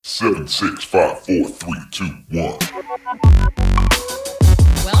7, 6, 5, 4, 3, 2, 1. Welcome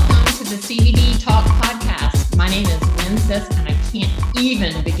to the CBD Talk podcast. My name is Wynne, Sisk, and I can't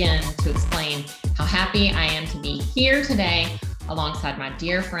even begin to explain how happy I am to be here today alongside my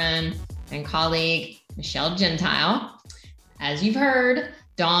dear friend and colleague, Michelle Gentile. As you've heard,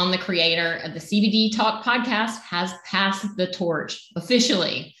 Dawn, the creator of the CBD Talk podcast, has passed the torch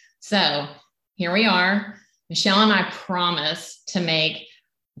officially. So here we are. Michelle and I promise to make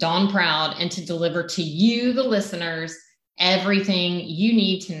Dawn proud and to deliver to you, the listeners, everything you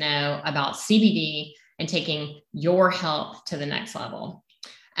need to know about CBD and taking your health to the next level.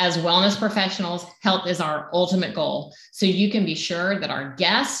 As wellness professionals, health is our ultimate goal. So you can be sure that our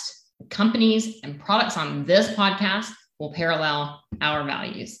guests, companies, and products on this podcast will parallel our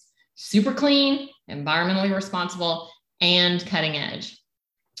values. Super clean, environmentally responsible, and cutting edge.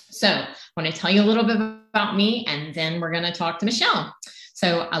 So I want to tell you a little bit about me, and then we're going to talk to Michelle.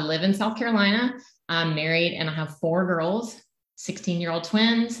 So I live in South Carolina. I'm married and I have 4 girls, 16-year-old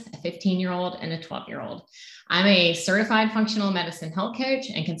twins, a 15-year-old, and a 12-year-old. I'm a certified functional medicine health coach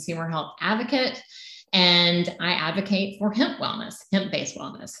and consumer health advocate, and I advocate for hemp wellness, hemp-based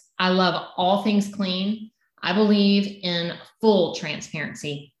wellness. I love all things clean. I believe in full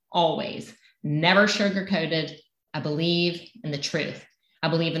transparency, always, never sugar-coated. I believe in the truth. I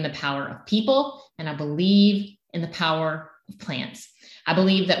believe in the power of people, and I believe in the power of plants. I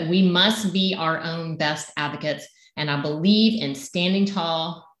believe that we must be our own best advocates, and I believe in standing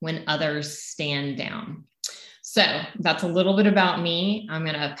tall when others stand down. So that's a little bit about me. I'm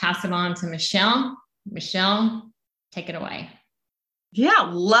going to pass it on to Michelle. Michelle, take it away. Yeah,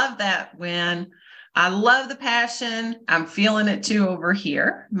 love that, Wynne. I love the passion. I'm feeling it too over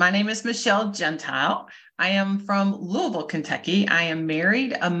here. My name is Michelle Gentile. I am from Louisville, Kentucky. I am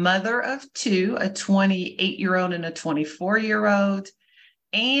married, a mother of 2, a 28-year-old and a 24-year-old,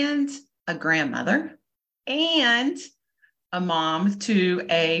 and a grandmother, and a mom to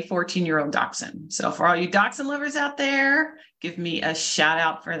a 14-year-old dachshund. So for all you dachshund lovers out there, give me a shout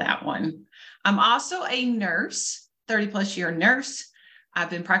out for that one. I'm also a nurse, 30-plus year nurse. I've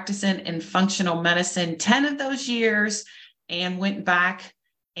been practicing in functional medicine 10 of those years and went back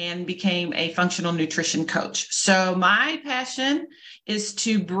and became a functional nutrition coach. So my passion is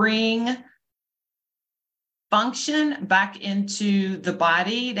to bring function back into the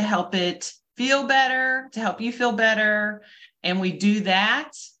body to help it feel better, to help you feel better. And we do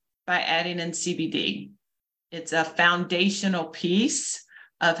that by adding in CBD. It's a foundational piece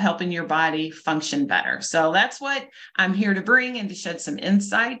of helping your body function better. So that's what I'm here to bring and to shed some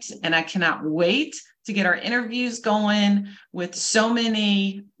insight. And I cannot wait to get our interviews going with so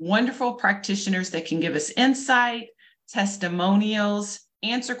many wonderful practitioners that can give us insight, testimonials,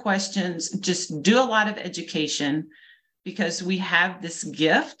 answer questions, just do a lot of education, because we have this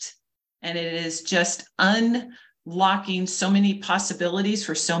gift and it is just unlocking so many possibilities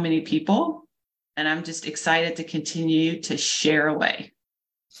for so many people. And I'm just excited to continue to share away.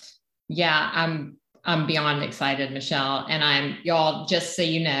 Yeah, I'm beyond excited, Michelle. And y'all, just so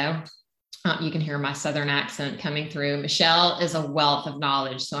you know, you can hear my Southern accent coming through. Michelle is a wealth of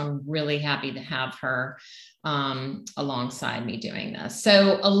knowledge. So I'm really happy to have her alongside me doing this.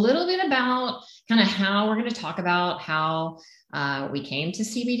 So a little bit about kind of how we're going to talk about how we came to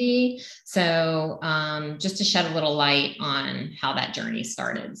CBD. So just to shed a little light on how that journey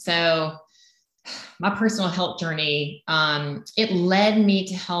started. So my personal health journey, it led me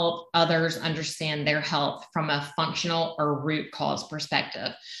to help others understand their health from a functional or root cause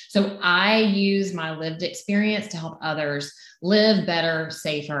perspective. So I use my lived experience to help others live better,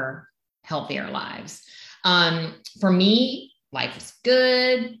 safer, healthier lives. For me, life was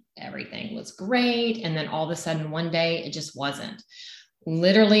good. Everything was great. And then all of a sudden, one day, it just wasn't.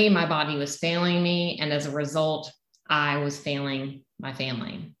 Literally, my body was failing me. And as a result, I was failing my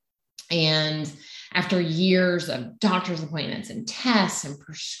family. And after years of doctor's appointments and tests and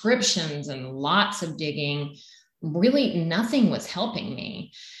prescriptions and lots of digging, really nothing was helping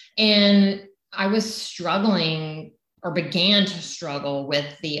me. And I was struggling, or began to struggle, with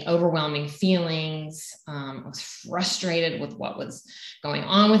the overwhelming feelings. I was frustrated with what was going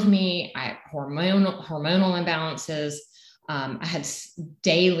on with me. I had hormonal imbalances. I had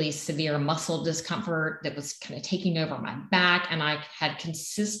daily severe muscle discomfort that was kind of taking over my back, and I had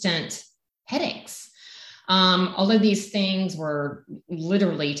consistent headaches. All of these things were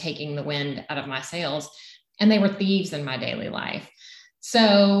literally taking the wind out of my sails, and they were thieves in my daily life.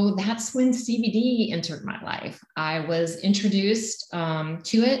 So that's when CBD entered my life. I was introduced to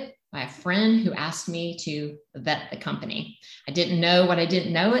it by a friend who asked me to vet the company. I didn't know what I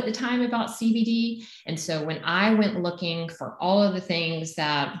didn't know at the time about CBD. And so when I went looking for all of the things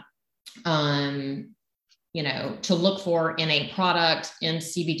that to look for in a product, in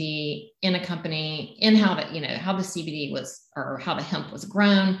CBD, in a company, in how the CBD was, or how the hemp was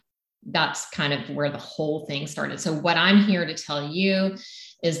grown. That's kind of where the whole thing started. So what I'm here to tell you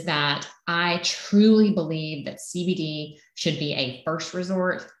is that I truly believe that CBD should be a first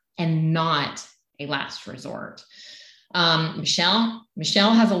resort and not a last resort. Michelle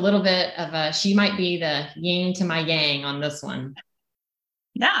has a little bit of she might be the yin to my yang on this one.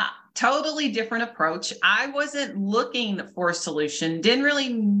 Yeah, totally different approach. I wasn't looking for a solution, didn't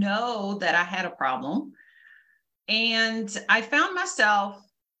really know that I had a problem. And I found myself,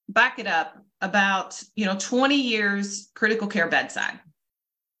 back it up, about 20 years critical care bedside.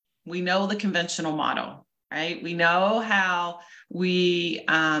 We know the conventional model, right? We know how we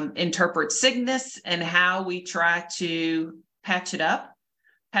interpret sickness and how we try to patch up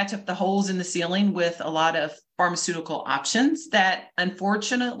the holes in the ceiling with a lot of pharmaceutical options that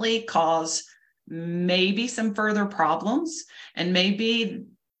unfortunately cause maybe some further problems. And maybe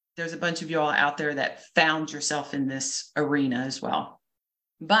there's a bunch of y'all out there that found yourself in this arena as well.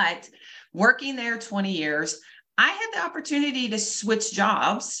 But working there 20 years, I had the opportunity to switch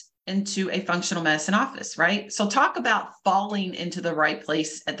jobs into a functional medicine office, right? So talk about falling into the right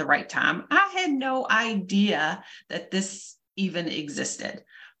place at the right time. I had no idea that this even existed.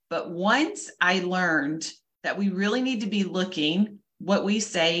 But once I learned that we really need to be looking, what we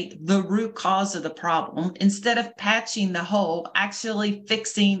say, the root cause of the problem, instead of patching the hole, actually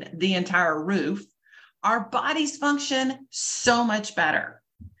fixing the entire roof, our bodies function so much better.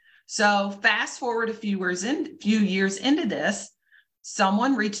 So fast forward a few years into this,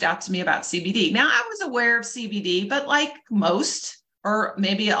 someone reached out to me about CBD. Now, I was aware of CBD, but like most, or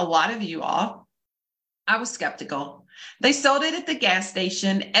maybe a lot of you all, I was skeptical. They sold it at the gas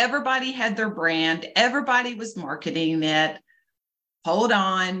station. Everybody had their brand. Everybody was marketing it. Hold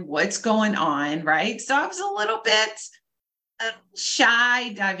on, what's going on, right? So I was a little bit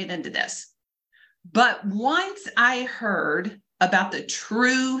shy diving into this. But once I heard about the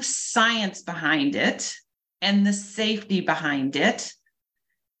true science behind it and the safety behind it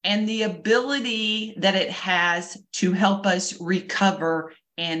and the ability that it has to help us recover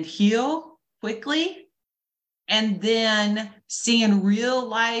and heal quickly, and then seeing real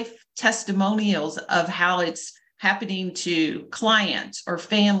life testimonials of how it's happening to clients or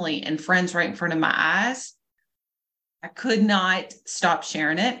family and friends right in front of my eyes, I could not stop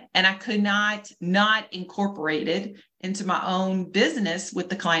sharing it. And I could not incorporate it into my own business with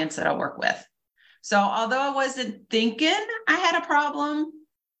the clients that I work with. So although I wasn't thinking I had a problem,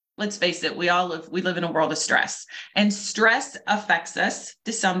 let's face it, we live in a world of stress, and stress affects us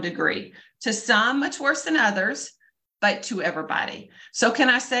to some degree, to some much worse than others, but to everybody. So can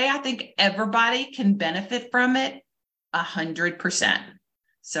I say, I think everybody can benefit from it 100%.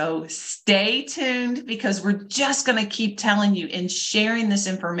 So stay tuned, because we're just going to keep telling you and sharing this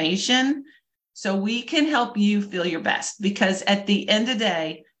information so we can help you feel your best. Because at the end of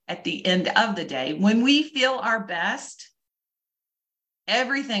the day, when we feel our best,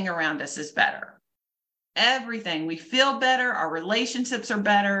 everything around us is better. Everything. We feel better. Our relationships are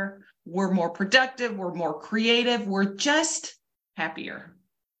better. We're more productive. We're more creative. We're just happier.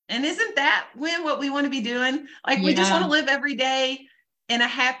 And isn't that what we want to be doing? We just want to live every day in a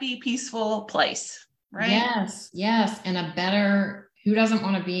happy, peaceful place, right? Yes. And who doesn't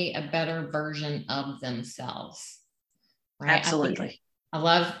want to be a better version of themselves? Right. Absolutely. I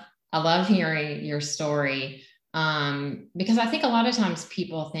love hearing your story. Because I think a lot of times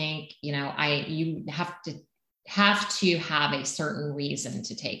people think, you have to have a certain reason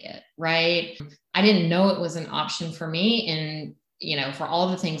to take it, right? I didn't know it was an option for me, and for all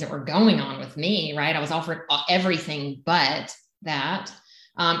the things that were going on with me, right? I was offered everything but that.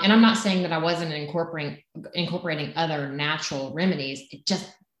 And I'm not saying that I wasn't incorporating other natural remedies.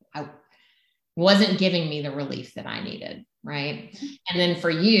 I wasn't giving me the relief that I needed, right? And then for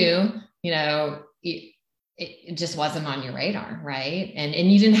you, it just wasn't on your radar, right?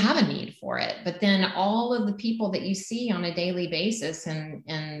 And you didn't have a need for it. But then all of the people that you see on a daily basis in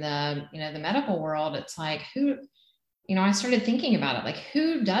the medical world, it's like, I started thinking about it, like,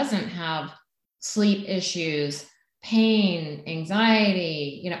 who doesn't have sleep issues, pain,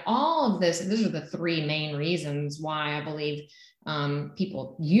 anxiety, all of this. Those are the three main reasons why I believe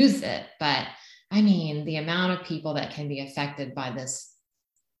people use it. But I mean, the amount of people that can be affected by this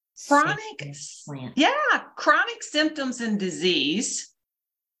chronic symptoms and disease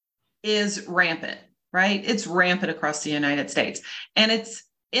is rampant, right? It's rampant across the United States. And it's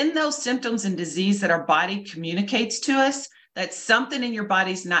in those symptoms and disease that our body communicates to us that something in your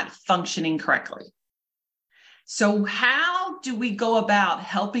body's not functioning correctly. So how do we go about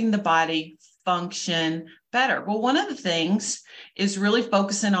helping the body function better? Well, one of the things is really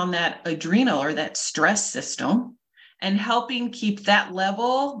focusing on that adrenal or that stress system and helping keep that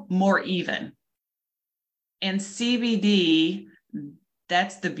level more even. And CBD,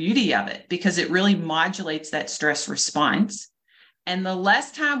 that's the beauty of it, because it really modulates that stress response. And the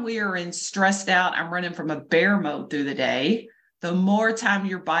less time we are in stressed out, I'm running from a bear mode through the day, the more time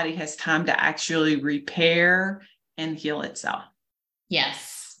your body has time to actually repair and heal itself.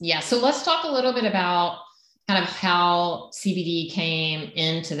 Yes. Yeah. So let's talk a little bit about kind of how CBD came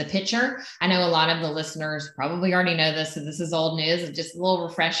into the picture. I know a lot of the listeners probably already know this, so this is old news, just a little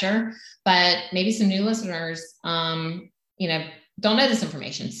refresher, but maybe some new listeners, don't know this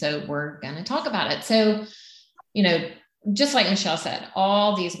information. So we're going to talk about it. So, just like Michelle said,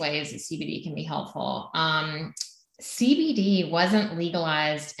 all these ways that CBD can be helpful. CBD wasn't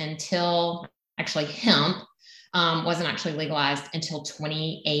legalized until actually hemp wasn't actually legalized until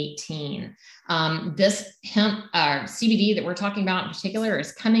 2018. This hemp CBD that we're talking about in particular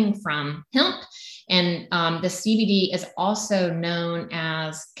is coming from hemp. And the CBD is also known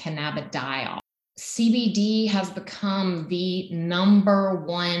as cannabidiol. CBD has become the number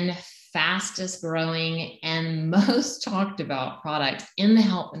one fastest growing and most talked about product in the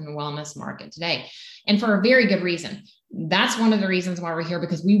health and wellness market today. And for a very good reason. That's one of the reasons why we're here,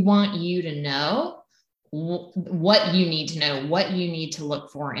 because we want you to know what you need to know, what you need to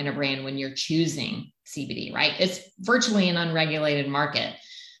look for in a brand when you're choosing CBD, right? It's virtually an unregulated market.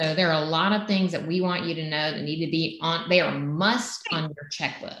 So there are a lot of things that we want you to know that need to be on, they are must on your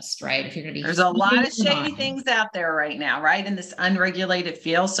checklist, right? If you're going to be, there's a lot of shady things out there right now, right? In this unregulated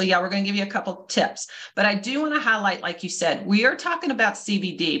field. So yeah, we're going to give you a couple tips, but I do want to highlight, like you said, we are talking about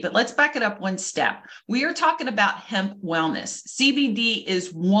CBD, but let's back it up one step. We are talking about hemp wellness. CBD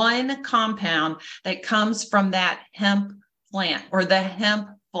is one compound that comes from that hemp plant or the hemp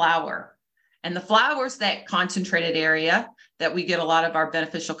flower. And the flower is that concentrated area that we get a lot of our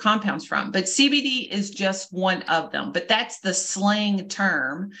beneficial compounds from. But CBD is just one of them. But that's the slang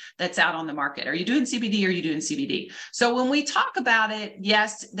term that's out on the market. Are you doing CBD or are you doing CBD? So when we talk about it,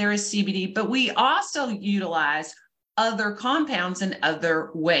 yes, there is CBD, but we also utilize other compounds in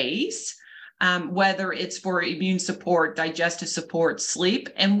other ways, whether it's for immune support, digestive support, sleep.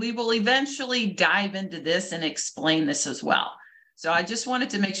 And we will eventually dive into this and explain this as well. So I just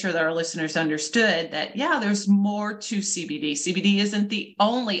wanted to make sure that our listeners understood that, yeah, there's more to CBD. CBD isn't the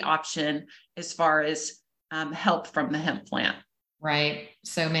only option as far as help from the hemp plant. Right.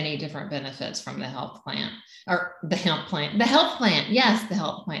 So many different benefits from the health plant or the hemp plant, the health plant. Yes, the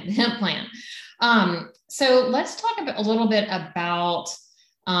health plant, the hemp plant. So let's talk a little bit about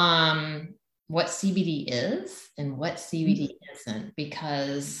what CBD is and what CBD isn't,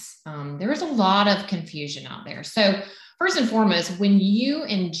 because there's a lot of confusion out there. So first and foremost, when you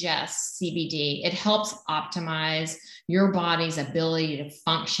ingest CBD, it helps optimize your body's ability to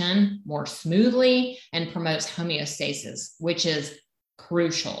function more smoothly and promotes homeostasis, which is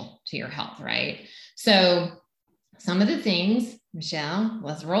crucial to your health, right? So some of the things, Michelle,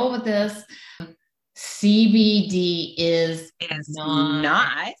 let's roll with this. CBD is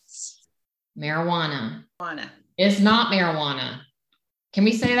not marijuana. It's not marijuana. Can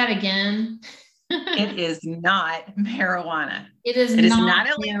we say that again? It is not marijuana. It is not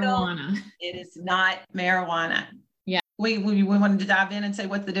illegal. Marijuana. It is not marijuana. Yeah. We wanted to dive in and say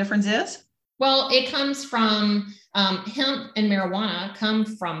what the difference is. Well, it comes from hemp and marijuana come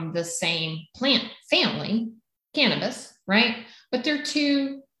from the same plant family, cannabis, right? But they're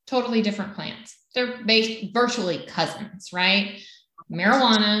two totally different plants. They're virtually cousins, right?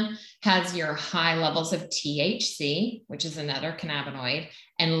 Marijuana has your high levels of THC, which is another cannabinoid,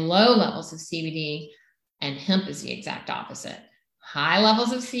 and low levels of CBD, and hemp is the exact opposite. High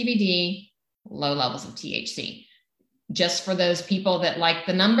levels of CBD, low levels of THC. Just for those people that like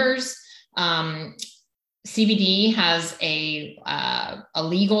the numbers, CBD has a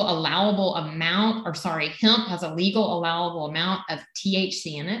legal allowable amount, hemp has a legal allowable amount of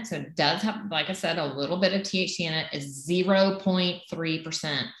THC in it. So it does have, like I said, a little bit of THC in it, is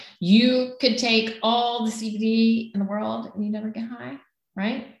 0.3%. You could take all the CBD in the world and you never get high,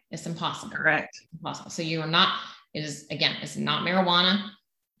 right? It's impossible. Correct. Impossible. So you are not, it's not marijuana.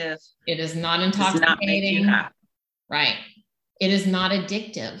 Yes. It is not intoxicating. Not right. It is not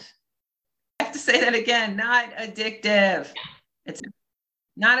addictive. I have to say that again, not addictive. Yeah. It's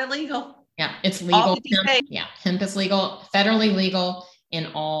not illegal. Yeah, it's legal. Hemp is legal, federally legal in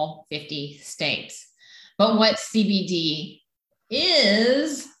all 50 states. But what CBD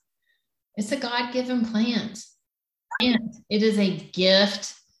is, it's a God-given plant. And it is a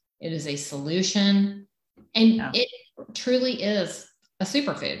gift. It is a solution And it truly is a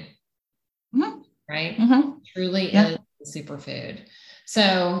superfood, right? Truly is a superfood.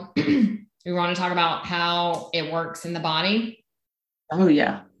 So we want to talk about how it works in the body. Oh,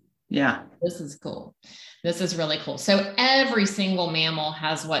 yeah. Yeah. This is cool. This is really cool. So every single mammal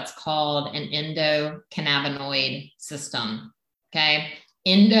has what's called an endocannabinoid system. Okay.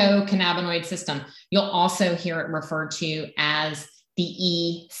 Endocannabinoid system. You'll also hear it referred to as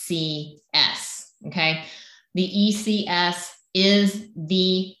the ECS. Okay. The ECS is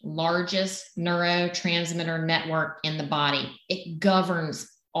the largest neurotransmitter network in the body. It governs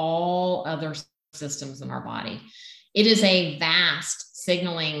all other systems in our body. It is a vast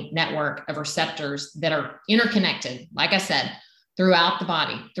signaling network of receptors that are interconnected, like I said, throughout the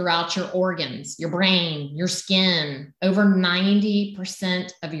body, throughout your organs, your brain, your skin, over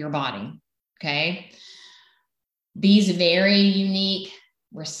 90% of your body. Okay. These very unique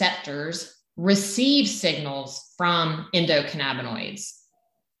receptors receive signals from endocannabinoids.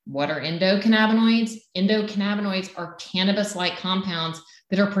 What are endocannabinoids? Endocannabinoids are cannabis-like compounds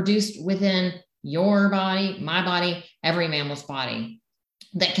that are produced within your body, my body, every mammal's body,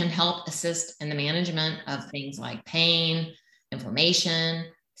 that can help assist in the management of things like pain, inflammation,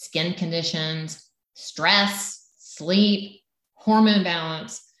 skin conditions, stress, sleep, hormone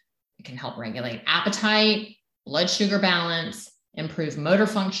balance. It can help regulate appetite, blood sugar balance, improve motor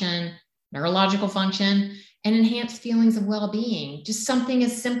function, neurological function, and enhance feelings of well-being. Just something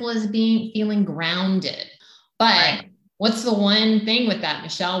as simple as feeling grounded. But what's the one thing with that,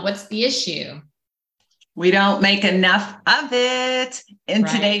 Michelle? What's the issue? We don't make enough of it in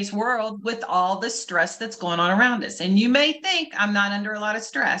today's world with all the stress that's going on around us. And you may think I'm not under a lot of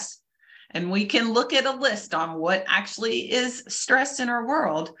stress. And we can look at a list on what actually is stress in our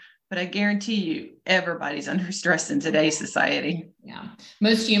world. But I guarantee you, everybody's under stress in today's society. Yeah.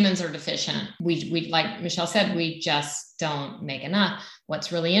 Most humans are deficient. We like Michelle said, we just don't make enough.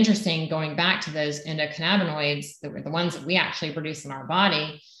 What's really interesting, going back to those endocannabinoids, the ones that we actually produce in our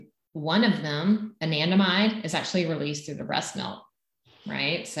body, one of them, anandamide, is actually released through the breast milk,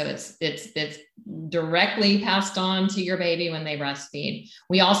 right? So it's directly passed on to your baby when they breastfeed.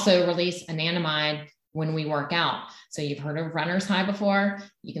 We also release anandamide when we work out. So you've heard of runner's high before.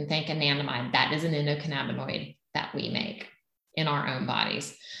 You can thank anandamide. That is an endocannabinoid that we make in our own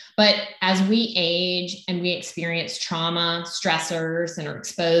bodies. But as we age and we experience trauma, stressors, and are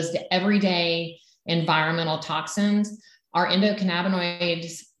exposed to everyday environmental toxins, our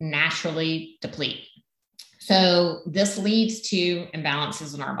endocannabinoids naturally deplete. So this leads to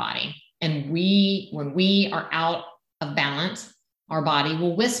imbalances in our body. And when we are out of balance, our body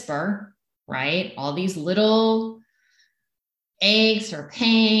will whisper, right? All these little aches or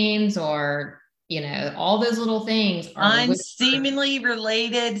pains or, all those little things are unseemingly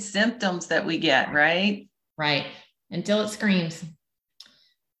related symptoms that we get, right? Right. Until it screams.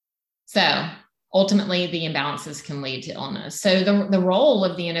 So ultimately, the imbalances can lead to illness. So the role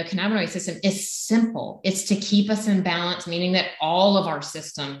of the endocannabinoid system is simple. It's to keep us in balance, meaning that all of our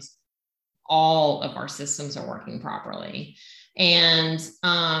systems are working properly. And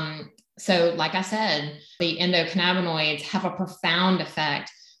so, like I said, the endocannabinoids have a profound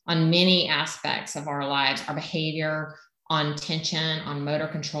effect on many aspects of our lives, our behavior, on tension, on motor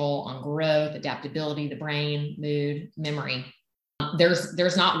control, on growth, adaptability, the brain, mood, memory.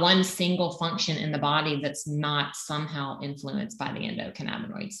 There's not one single function in the body that's not somehow influenced by the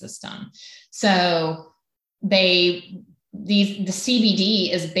endocannabinoid system. So the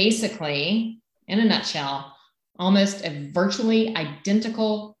CBD is basically, in a nutshell, almost a virtually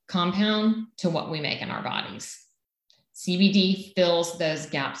identical compound to what we make in our bodies. CBD fills those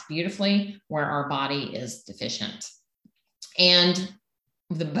gaps beautifully where our body is deficient. And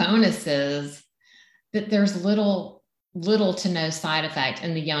the bonus is that there's little to no side effect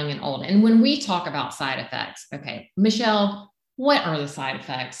in the young and old. And when we talk about side effects, okay, Michelle, what are the side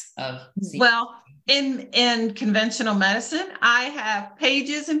effects of CBD? Well, in conventional medicine, I have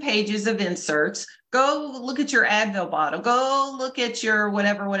pages and pages of inserts. Go look at your Advil bottle, go look at your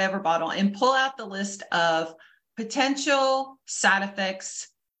whatever bottle, and pull out the list of potential side effects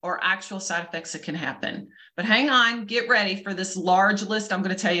or actual side effects that can happen. But hang on, get ready for this large list I'm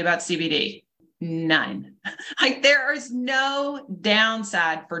going to tell you about CBD. None. Like, there is no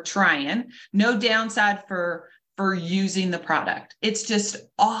downside for trying, no downside for using the product. It's just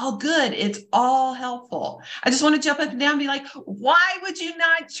all good. It's all helpful. I just want to jump up and down and be like, why would you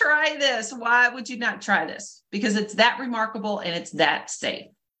not try this? Why would you not try this? Because it's that remarkable and it's that safe.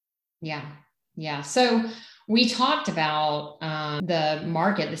 Yeah. So We talked about the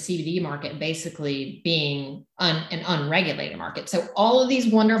market, the CBD market, basically being an unregulated market. So all of these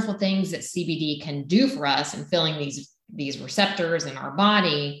wonderful things that CBD can do for us in filling these receptors in our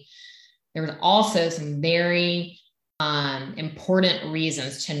body, there's also some very important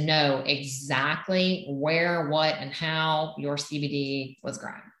reasons to know exactly where, what, and how your CBD was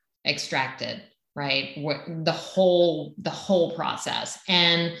grown, extracted, right? The whole process.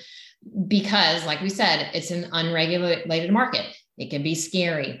 And because, like we said, it's an unregulated market, it can be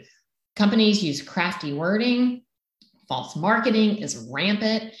scary. Companies use crafty wording, false marketing is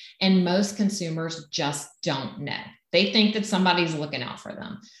rampant, and most consumers just don't know. They think that somebody's looking out for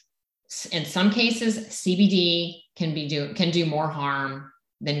them. In some cases, CBD can do more harm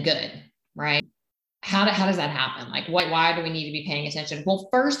than good, right? How does that happen? Like, why do we need to be paying attention? Well,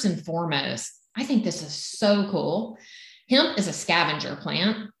 first and foremost, I think this is so cool. Hemp is a scavenger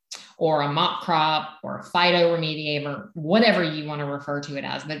plant, or a mop crop, or a phytoremediator, whatever you want to refer to it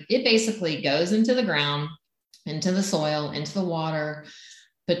as. But it basically goes into the ground, into the soil, into the water,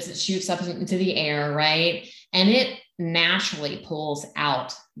 shoots up into the air, right? And it naturally pulls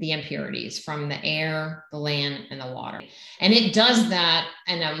out the impurities from the air, the land, and the water. And it does that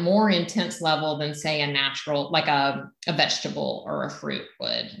in a more intense level than, say, a natural, like a vegetable or a fruit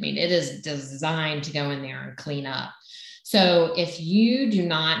would. I mean, it is designed to go in there and clean up. So if you do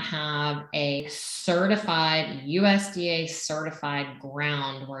not have a certified, USDA certified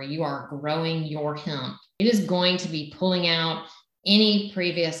ground where you are growing your hemp, it is going to be pulling out any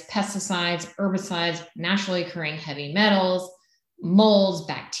previous pesticides, herbicides, naturally occurring heavy metals, molds,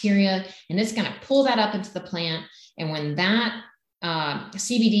 bacteria, and it's going to pull that up into the plant. And when that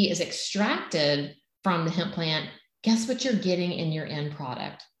CBD is extracted from the hemp plant, guess what you're getting in your end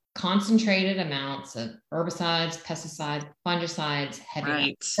product? Concentrated amounts of herbicides, pesticides, fungicides, heavy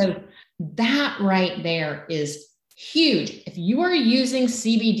metals. So that right there is huge. If you are using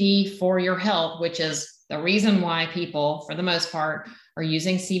CBD for your health, which is the reason why people, for the most part, are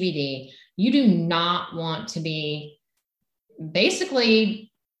using CBD, you do not want to be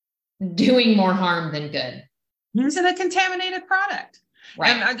basically doing more harm than good. Using a contaminated product.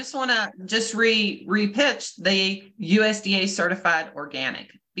 Right. And I just want to re-pitch the USDA certified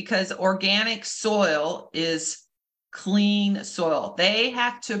organic, because organic soil is clean soil. They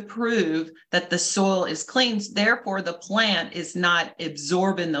have to prove that the soil is clean. Therefore, the plant is not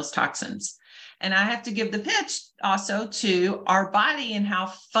absorbing those toxins. And I have to give the pitch also to our body and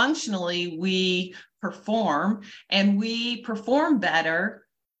how functionally we perform. And we perform better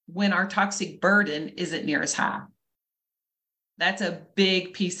when our toxic burden isn't near as high. That's a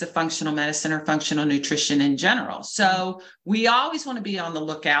big piece of functional medicine or functional nutrition in general. So we always want to be on the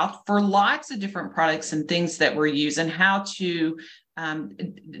lookout for lots of different products and things that we're using, how to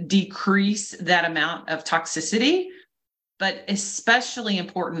decrease that amount of toxicity, but especially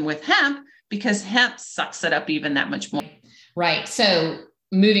important with hemp, because hemp sucks it up even that much more. Right. So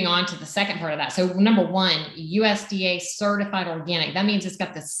moving on to the second part of that. So number one, USDA certified organic. That means it's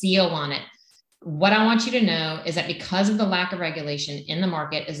got the seal on it. What I want you to know is that because of the lack of regulation in the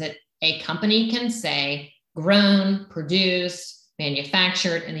market, is that a company can say grown, produced,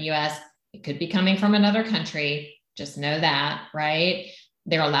 manufactured in the US. It could be coming from another country. Just know that, right?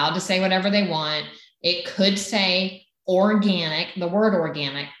 They're allowed to say whatever they want. It could say organic, the word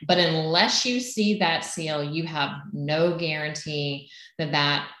organic, but unless you see that seal, you have no guarantee that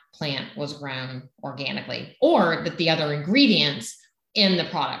that plant was grown organically, or that the other ingredients in the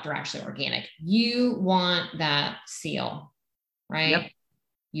product are actually organic. You want that seal, right? Yep.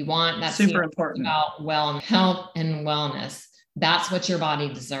 You want that super seal important about health and wellness. That's what your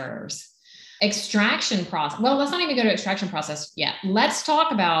body deserves. Extraction process. Well, let's not even go to extraction process yet. Let's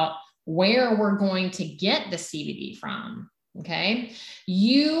talk about where we're going to get the CBD from. Okay.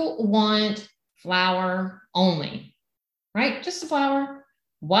 You want flower only, right? Just the flower.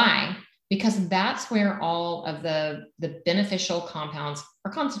 Why? Because that's where all of the beneficial compounds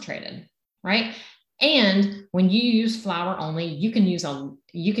are concentrated, right? And when you use flower only, you can use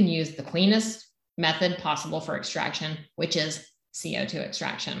the cleanest method possible for extraction, which is CO2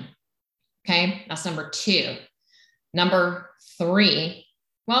 extraction. Okay, that's number two. Number three,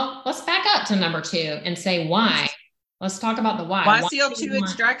 well, let's back up to number two and say why. Let's talk about the why. Why CO2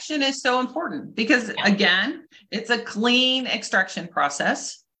 extraction is so important, because again, it's a clean extraction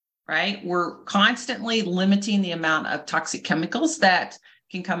process. Right? We're constantly limiting the amount of toxic chemicals that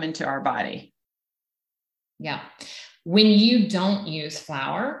can come into our body. Yeah. When you don't use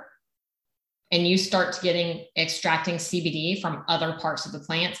flower and you start extracting CBD from other parts of the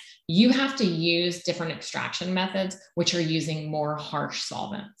plants, you have to use different extraction methods, which are using more harsh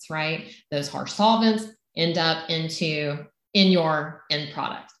solvents, right? Those harsh solvents end up in your end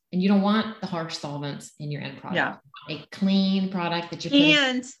product. And you don't want the harsh solvents in your end product. Yeah. A clean product that you put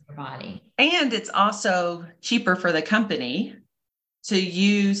in your body. And it's also cheaper for the company to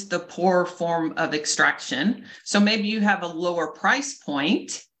use the poor form of extraction. So maybe you have a lower price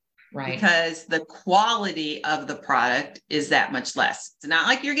point, right? Because the quality of the product is that much less. It's not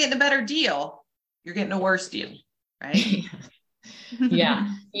like you're getting a better deal, you're getting a worse deal, right? Yeah.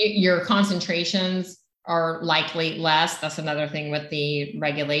 Your concentrations are likely less. That's another thing with the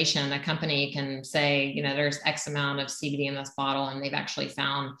regulation. A company can say, there's X amount of CBD in this bottle, and they've actually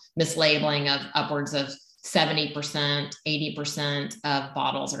found mislabeling of upwards of 70%, 80% of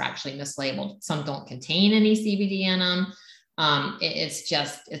bottles are actually mislabeled. Some don't contain any CBD in them.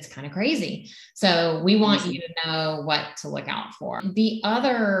 It's kind of crazy. So we want you to know what to look out for. The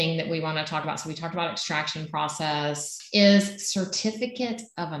other thing that we want to talk about, so we talked about extraction process, is certificate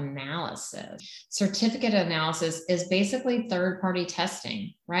of analysis. Certificate of analysis is basically third-party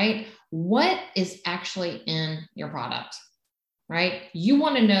testing, right? What is actually in your product, right? You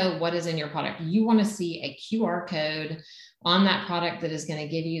want to know what is in your product. You want to see a QR code on that product that is going to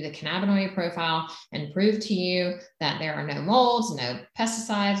give you the cannabinoid profile and prove to you that there are no molds, no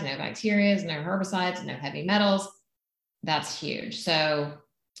pesticides, no bacteria, no herbicides, no heavy metals. That's huge. So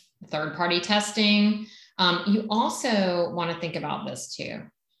third-party testing. You also want to think about this too.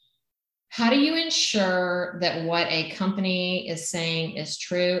 How do you ensure that what a company is saying is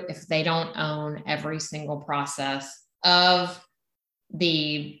true if they don't own every single process of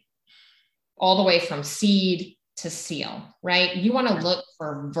all the way from seed to seal, right? You want to look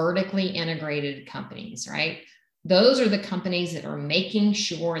for vertically integrated companies, right? Those are the companies that are making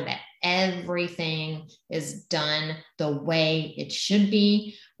sure that everything is done the way it should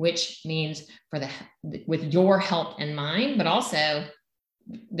be, which means with your health in mind, but also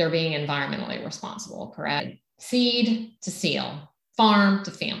they're being environmentally responsible, correct? Seed to seal, farm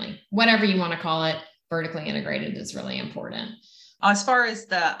to family, whatever you want to call it, vertically integrated is really important. As far as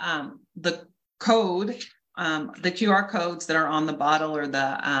the code, the QR codes that are on the bottle or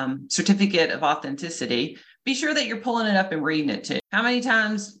the certificate of authenticity, be sure that you're pulling it up and reading it too. How many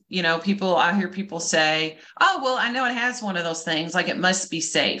times, I hear people say, oh, well, I know it has one of those things, like it must be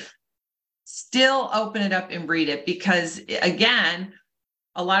safe. Still open it up and read it, because again,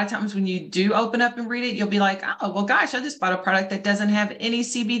 a lot of times when you do open up and read it, you'll be like, oh, well, gosh, I just bought a product that doesn't have any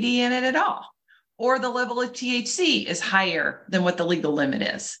CBD in it at all. Or the level of THC is higher than what the legal limit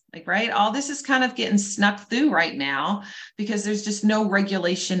is. Right? All this is kind of getting snuck through right now because there's just no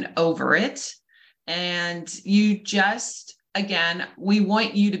regulation over it. And again, we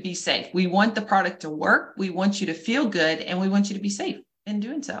want you to be safe. We want the product to work. We want you to feel good, and we want you to be safe in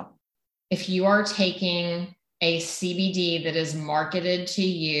doing so. If you are taking a CBD that is marketed to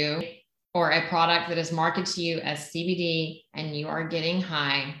you, or a product that is marketed to you as CBD, and you are getting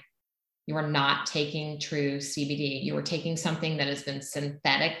high, you are not taking true CBD. You are taking something that has been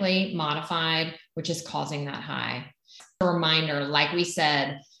synthetically modified, which is causing that high. A reminder, like we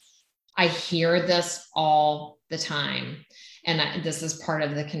said, I hear this all the time, and this is part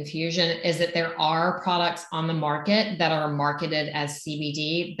of the confusion, is that there are products on the market that are marketed as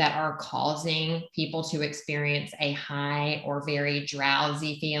CBD that are causing people to experience a high or very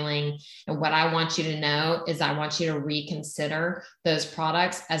drowsy feeling. And what I want you to know is I want you to reconsider those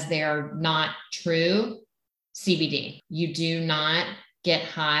products as they're not true CBD. You do not get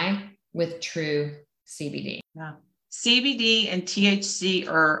high with true CBD. Yeah. CBD and THC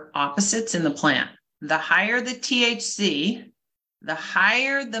are opposites in the plant. The higher the THC, the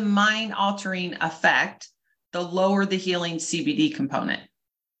higher the mind-altering effect, the lower the healing CBD component.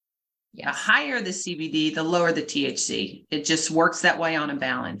 Yes. The higher the CBD, the lower the THC. It just works that way on a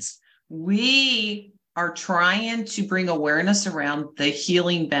balance. We are trying to bring awareness around the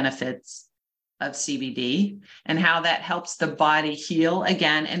healing benefits of CBD and how that helps the body heal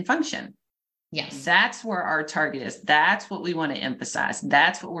again and function. Yes. That's where our target is. That's what we want to emphasize.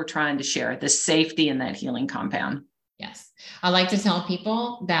 That's what we're trying to share, the safety in that healing compound. Yes. I like to tell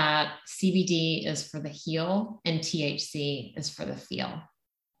people that CBD is for the heal and THC is for the feel.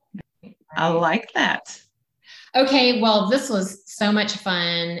 Right? I like that. Okay, well, this was so much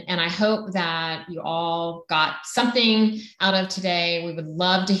fun, and I hope that you all got something out of today. We would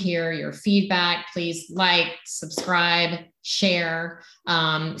love to hear your feedback. Please like, subscribe, share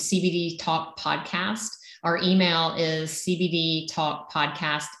CBD Talk Podcast. Our email is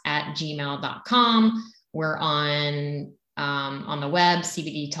cbdtalkpodcast@gmail.com. We're on the web,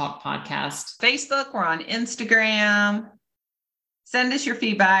 CBD Talk Podcast. Facebook, we're on Instagram. Send us your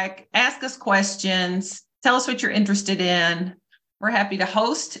feedback, ask us questions. Tell us what you're interested in. We're happy to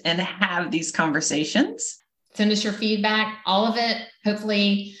host and have these conversations. Send us your feedback, all of it.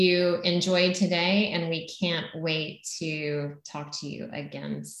 Hopefully you enjoyed today, and we can't wait to talk to you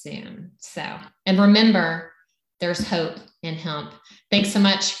again soon. And remember, there's hope in hemp. Thanks so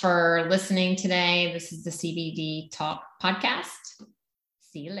much for listening today. This is the CBD Talk podcast.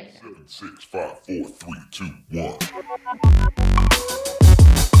 See you later. 7, 6, 5, 4, 3, 2, 1.